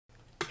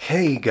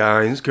Hey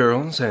guys,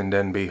 girls, and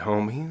NB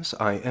homies,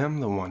 I am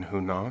the one who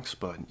knocks,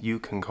 but you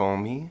can call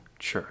me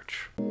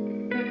Church.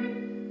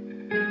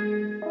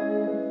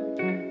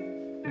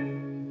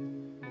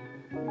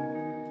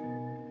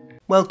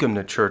 Welcome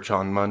to Church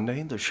on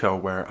Monday, the show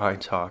where I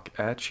talk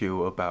at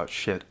you about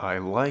shit I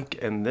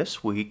like, and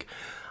this week,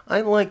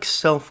 I like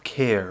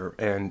self-care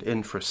and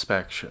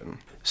introspection.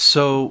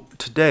 So,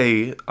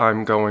 today,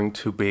 I'm going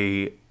to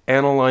be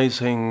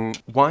analyzing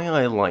why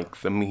I like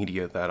the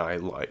media that I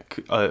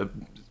like.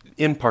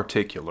 In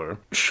particular,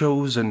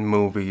 shows and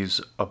movies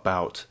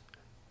about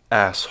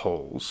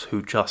assholes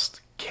who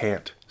just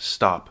can't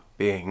stop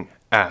being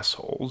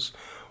assholes,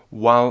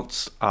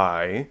 whilst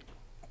I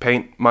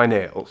paint my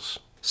nails.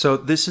 So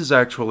this is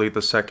actually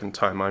the second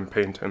time I'm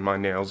painting my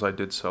nails. I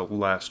did so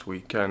last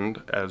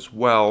weekend as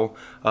well,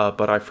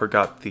 but I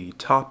forgot the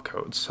top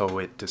coat, so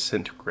it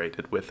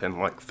disintegrated within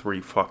like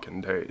 3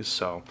 fucking days.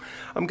 So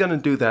I'm gonna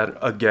do that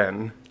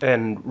again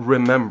and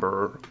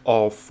remember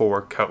all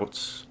 4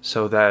 coats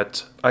so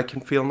that I can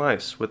feel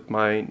nice with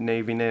my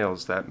navy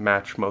nails that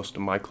match most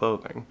of my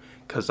clothing,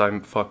 because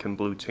I'm fucking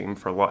blue team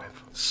for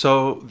life.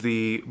 So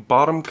the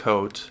bottom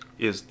coat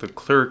is the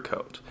clear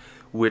coat,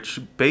 which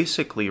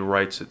basically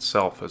writes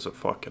itself as a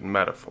fucking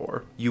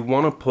metaphor. You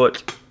want to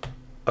put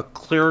a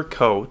clear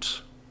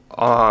coat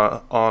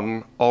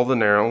on all the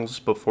nails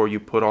before you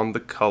put on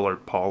the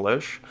colored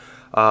polish,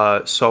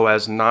 so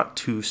as not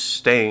to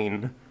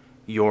stain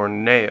your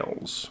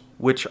nails,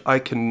 which I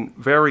can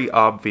very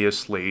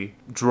obviously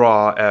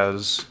draw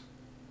as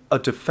a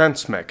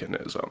defense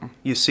mechanism.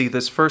 You see,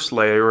 this first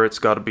layer, it's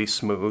got to be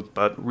smooth,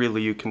 but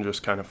really you can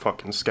just kind of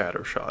fucking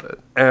scattershot it.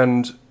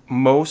 And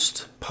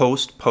most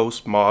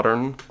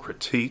postmodern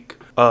critique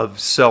of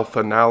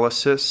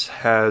self-analysis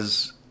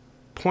has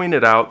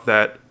pointed out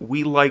that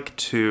we like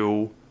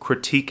to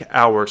critique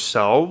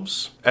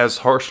ourselves as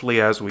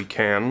harshly as we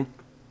can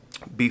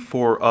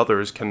before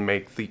others can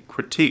make the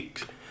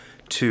critique,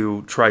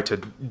 to try to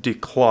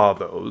declaw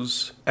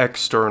those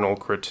external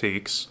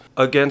critiques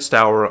against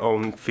our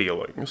own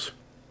feelings.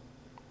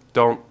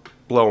 Don't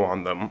blow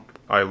on them,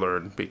 I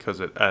learned, because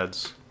it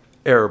adds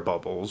air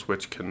bubbles,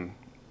 which can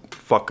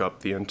fuck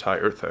up the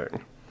entire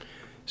thing.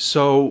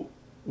 So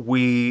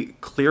we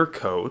clear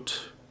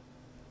coat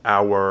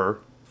our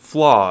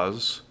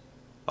flaws,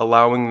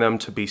 allowing them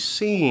to be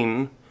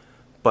seen,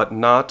 but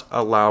not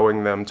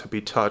allowing them to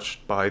be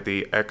touched by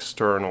the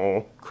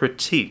external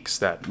critiques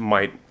that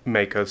might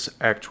make us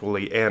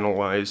actually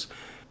analyze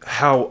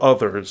how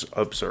others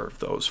observe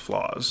those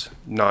flaws,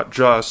 not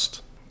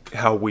just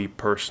how we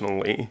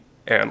personally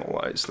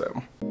analyze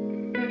them.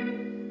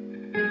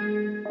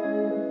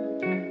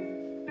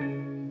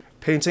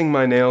 Painting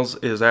my nails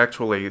is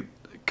actually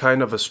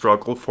kind of a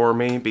struggle for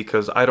me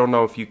because I don't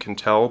know if you can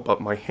tell,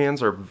 but my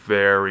hands are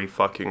very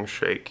fucking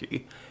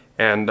shaky.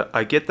 And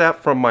I get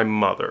that from my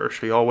mother.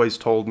 She always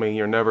told me,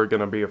 you're never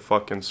gonna be a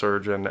fucking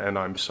surgeon, and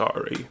I'm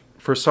sorry.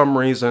 For some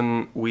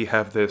reason, we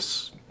have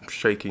this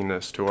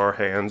shakiness to our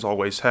hands,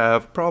 always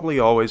have, probably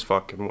always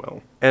fucking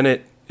will. And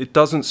it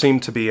doesn't seem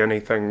to be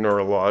anything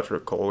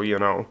neurological, you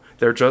know.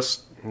 They're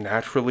just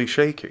naturally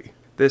shaky.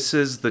 This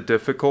is the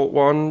difficult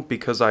one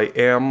because I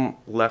am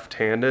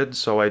left-handed,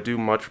 so I do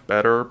much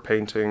better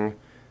painting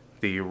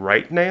the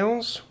right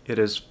nails. It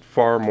is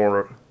far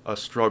more a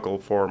struggle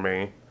for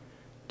me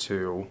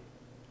to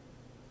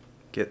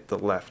get the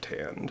left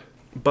hand.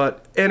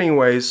 But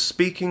anyways,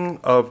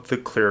 speaking of the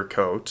clear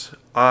coat,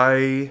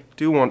 I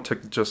do want to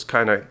just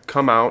kind of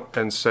come out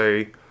and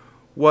say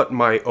what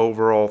my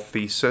overall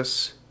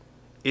thesis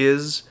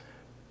is.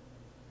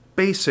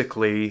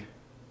 Basically,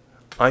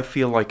 I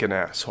feel like an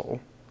asshole.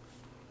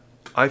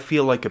 I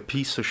feel like a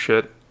piece of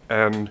shit,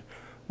 and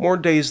more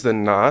days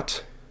than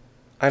not,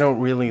 I don't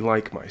really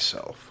like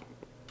myself.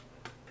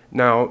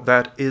 Now,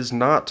 that is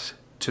not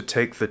to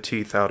take the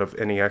teeth out of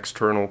any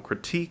external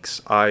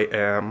critiques. I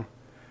am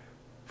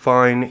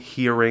fine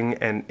hearing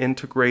and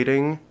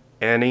integrating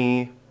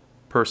any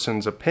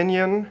person's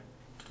opinion,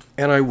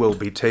 and I will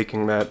be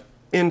taking that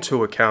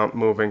into account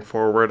moving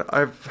forward.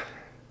 I've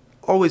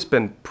always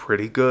been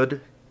pretty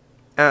good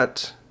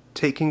at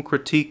taking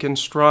critique in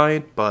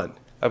stride, but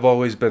I've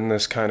always been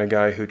this kind of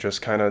guy who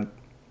just kind of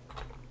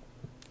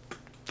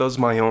does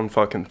my own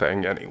fucking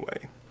thing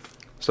anyway.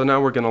 So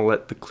now we're gonna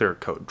let the clear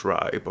coat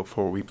dry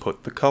before we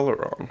put the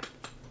color on.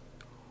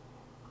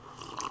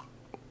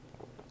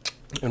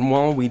 And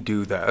while we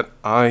do that,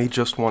 I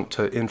just want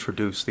to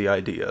introduce the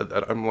idea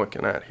that I'm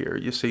looking at here.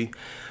 You see,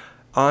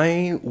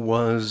 I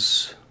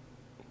was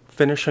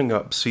finishing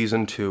up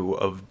season 2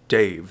 of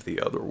Dave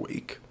the other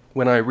week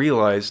when I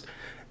realized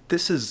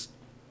this is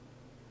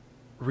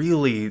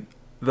really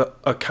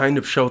a kind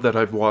of show that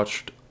I've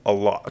watched a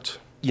lot.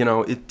 You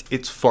know,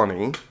 it's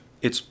funny,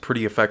 it's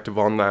pretty effective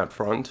on that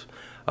front,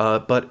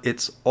 but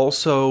it's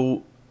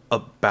also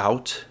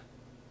about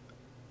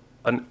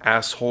an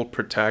asshole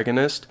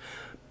protagonist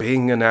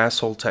being an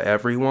asshole to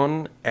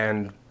everyone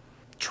and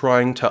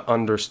trying to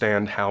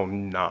understand how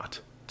not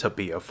to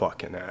be a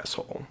fucking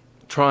asshole.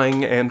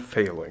 Trying and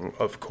failing,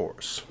 of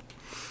course.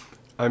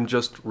 I'm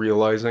just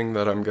realizing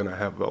that I'm gonna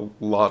have a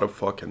lot of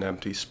fucking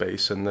empty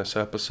space in this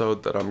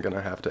episode that I'm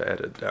gonna have to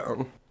edit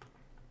down.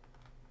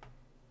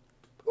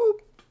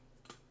 Oop.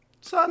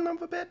 Son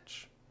of a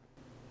bitch.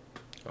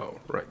 Oh,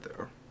 right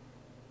there.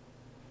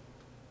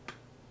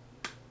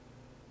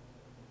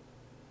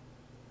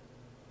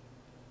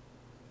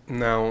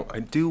 Now, I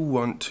do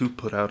want to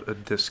put out a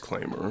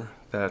disclaimer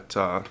that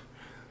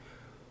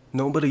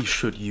nobody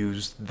should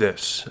use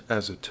this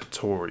as a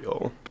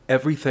tutorial.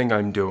 Everything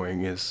I'm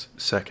doing is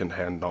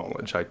secondhand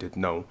knowledge. I did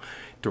no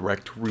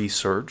direct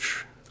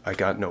research. I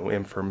got no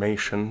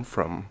information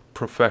from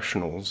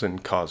professionals in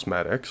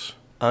cosmetics.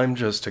 I'm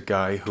just a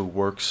guy who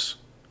works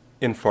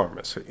in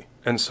pharmacy.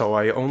 And so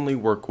I only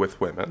work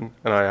with women,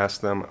 and I ask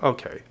them,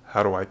 okay,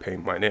 how do I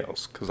paint my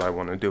nails? Because I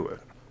want to do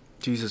it.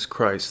 Jesus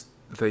Christ,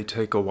 they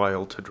take a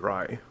while to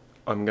dry.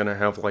 I'm gonna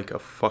have like a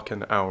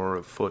fucking hour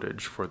of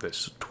footage for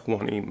this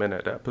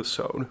 20-minute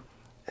episode.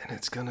 And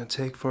it's gonna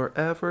take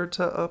forever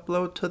to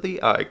upload to the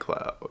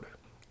iCloud.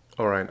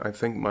 Alright, I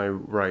think my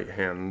right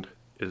hand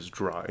is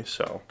dry,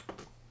 so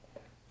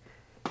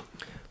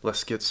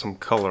let's get some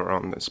color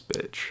on this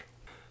bitch.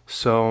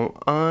 So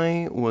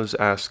I was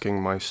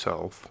asking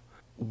myself,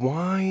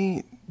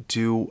 why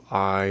do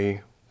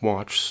I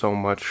watch so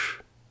much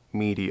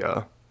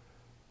media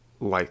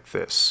like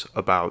this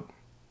about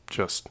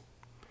just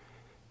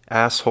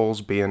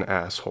assholes being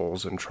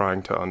assholes and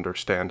trying to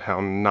understand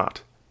how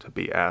not to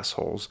be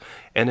assholes?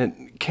 And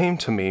it came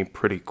to me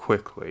pretty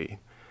quickly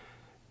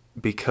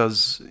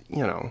because,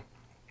 you know,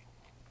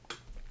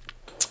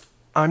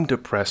 I'm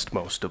depressed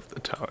most of the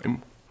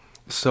time.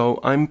 So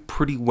I'm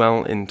pretty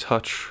well in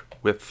touch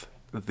with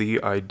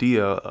the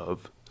idea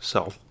of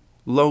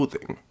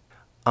self-loathing.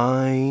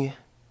 I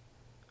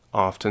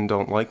often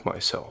don't like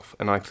myself,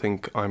 and I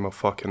think I'm a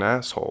fucking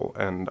asshole,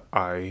 and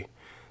I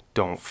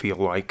don't feel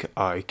like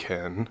I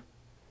can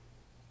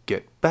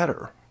get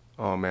better.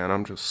 Oh man,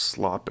 I'm just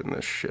slopping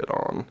this shit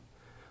on.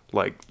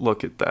 Like,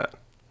 look at that.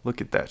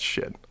 Look at that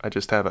shit. I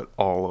just have it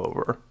all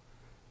over.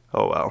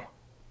 Oh well.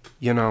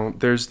 You know,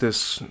 there's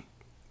this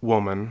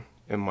woman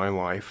in my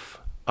life.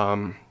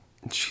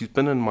 She's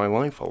been in my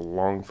life a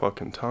long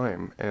fucking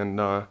time, and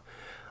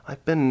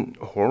I've been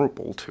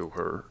horrible to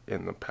her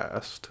in the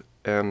past,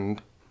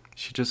 and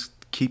she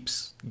just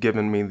keeps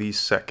giving me these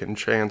second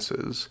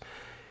chances,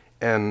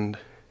 and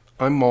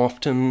I'm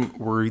often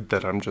worried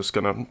that I'm just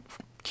gonna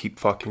keep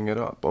fucking it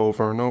up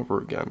over and over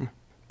again.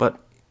 But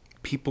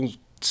people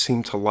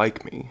seem to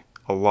like me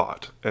a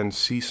lot and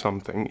see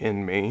something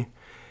in me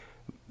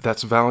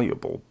that's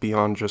valuable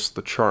beyond just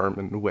the charm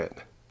and wit.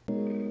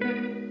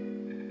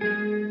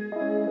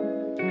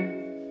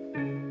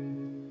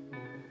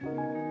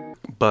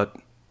 But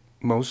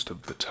most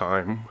of the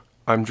time,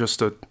 I'm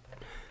just a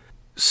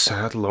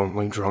sad,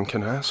 lonely,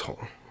 drunken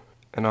asshole.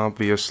 And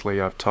obviously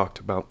I've talked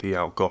about the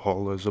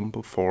alcoholism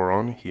before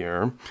on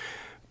here,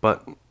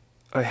 but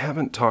I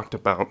haven't talked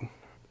about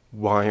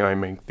why I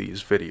make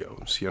these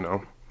videos, you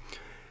know?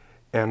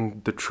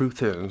 And the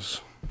truth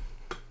is,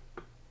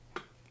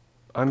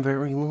 I'm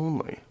very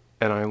lonely.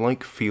 And I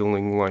like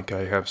feeling like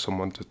I have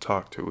someone to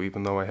talk to,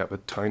 even though I have a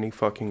tiny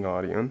fucking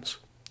audience.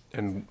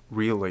 And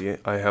really,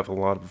 I have a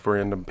lot of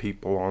random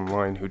people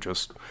online who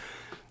just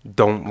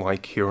don't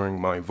like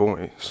hearing my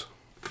voice.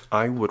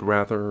 I would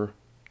rather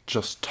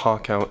just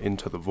talk out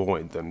into the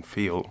void than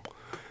feel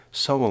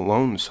so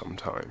alone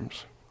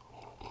sometimes.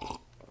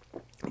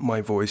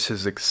 My voice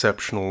is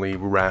exceptionally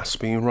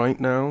raspy right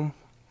now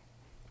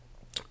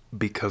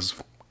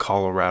because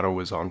Colorado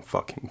is on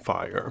fucking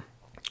fire.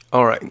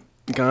 Alright,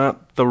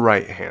 got the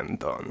right hand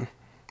done.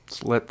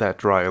 Let's let that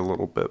dry a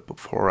little bit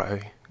before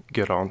I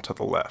get on to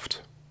the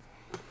left.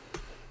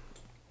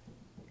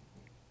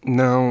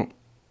 Now,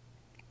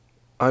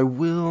 I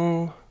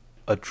will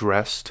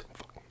address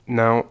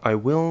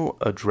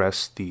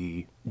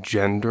the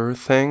gender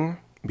thing,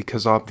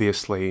 because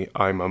obviously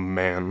I'm a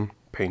man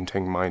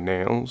painting my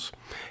nails,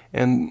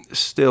 and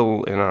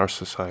still in our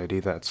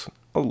society that's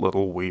a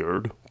little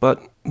weird,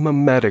 but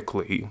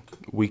memetically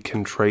we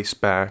can trace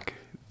back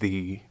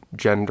the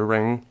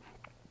gendering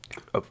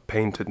of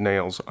painted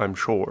nails, I'm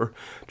sure,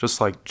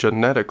 just like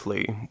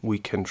genetically we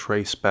can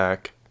trace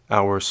back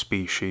our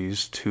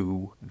species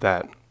to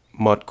that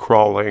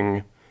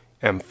mud-crawling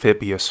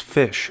amphibious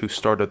fish who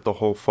started the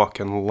whole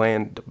fucking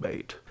land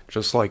debate.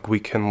 Just like we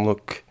can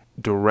look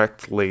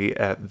directly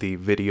at the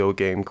video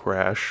game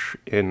crash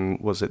in,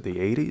 was it the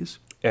 80s?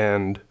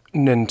 And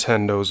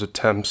Nintendo's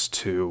attempts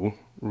to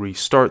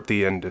restart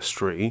the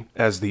industry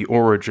as the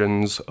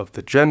origins of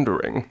the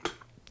gendering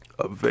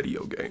of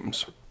video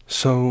games.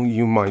 So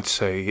you might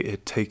say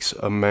it takes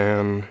a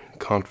man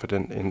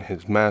confident in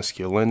his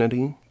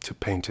masculinity to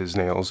paint his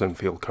nails and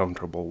feel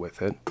comfortable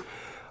with it.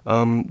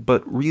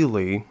 But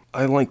really,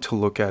 I like to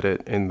look at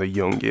it in the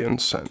Jungian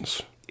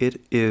sense.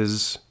 It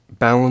is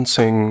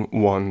balancing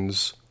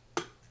one's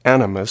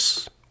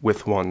animus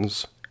with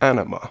one's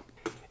anima.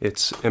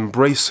 It's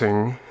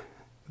embracing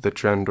the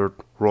gendered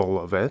role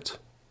of it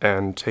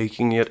and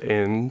taking it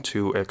in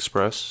to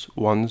express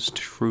one's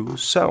true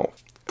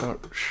self. Oh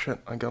shit,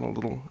 I got a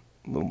little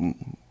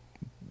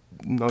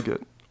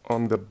nugget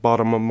on the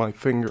bottom of my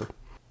finger.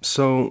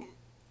 So,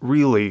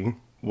 really,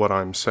 what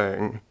I'm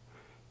saying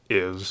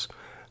is,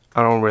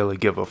 I don't really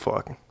give a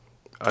fuck.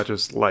 I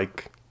just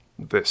like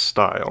this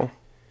style.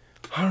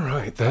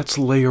 Alright, that's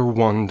layer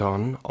 1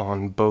 done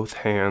on both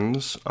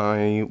hands.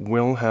 I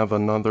will have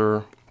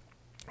another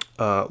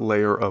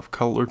layer of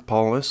colored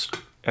polish,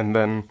 and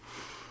then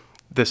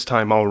this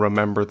time I'll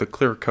remember the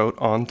clear coat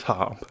on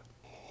top.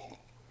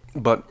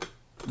 But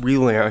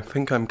really, I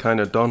think I'm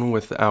kind of done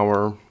with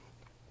our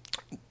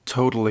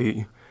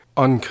totally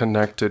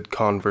unconnected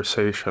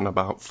conversation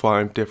about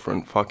 5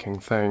 different fucking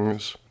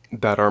things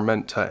that are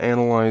meant to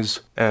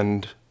analyze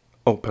and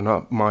open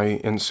up my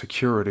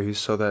insecurities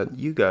so that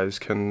you guys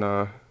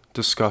can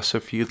discuss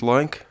if you'd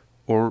like,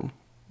 or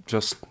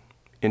just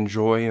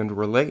enjoy and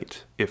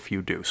relate if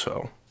you do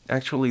so.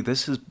 Actually,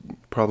 this is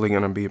probably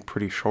going to be a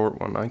pretty short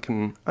one. I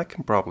can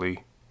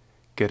probably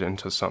get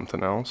into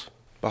something else.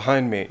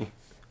 Behind me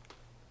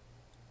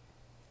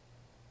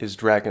is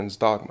Dragon's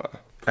Dogma.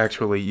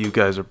 Actually, you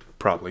guys are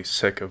probably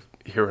sick of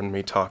hearing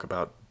me talk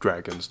about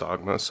Dragon's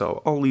Dogma,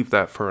 so I'll leave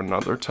that for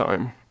another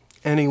time.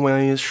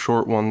 Anyways,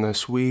 short one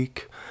this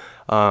week.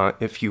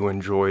 If you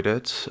enjoyed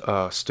it,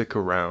 stick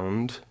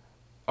around.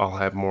 I'll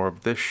have more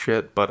of this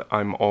shit, but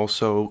I'm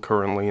also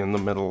currently in the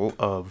middle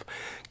of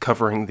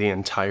covering the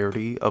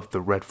entirety of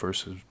the Red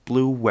vs.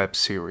 Blue web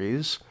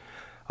series.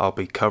 I'll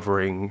be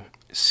covering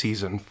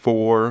Season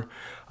 4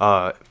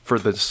 for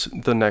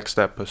the next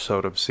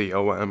episode of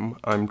COM.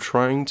 I'm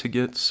trying to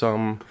get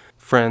some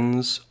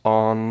friends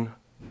on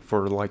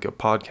for like a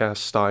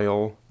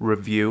podcast-style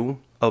review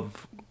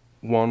of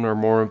one or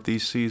more of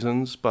these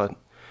seasons, but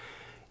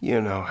you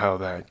know how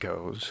that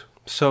goes.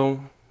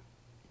 So,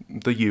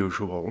 the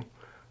usual.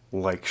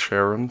 Like,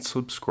 share, and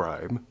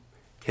subscribe.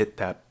 Hit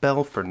that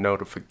bell for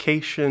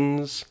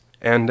notifications.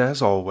 And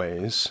as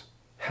always,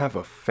 have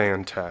a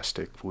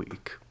fantastic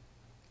week.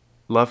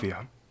 Love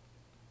ya.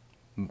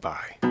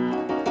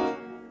 Bye.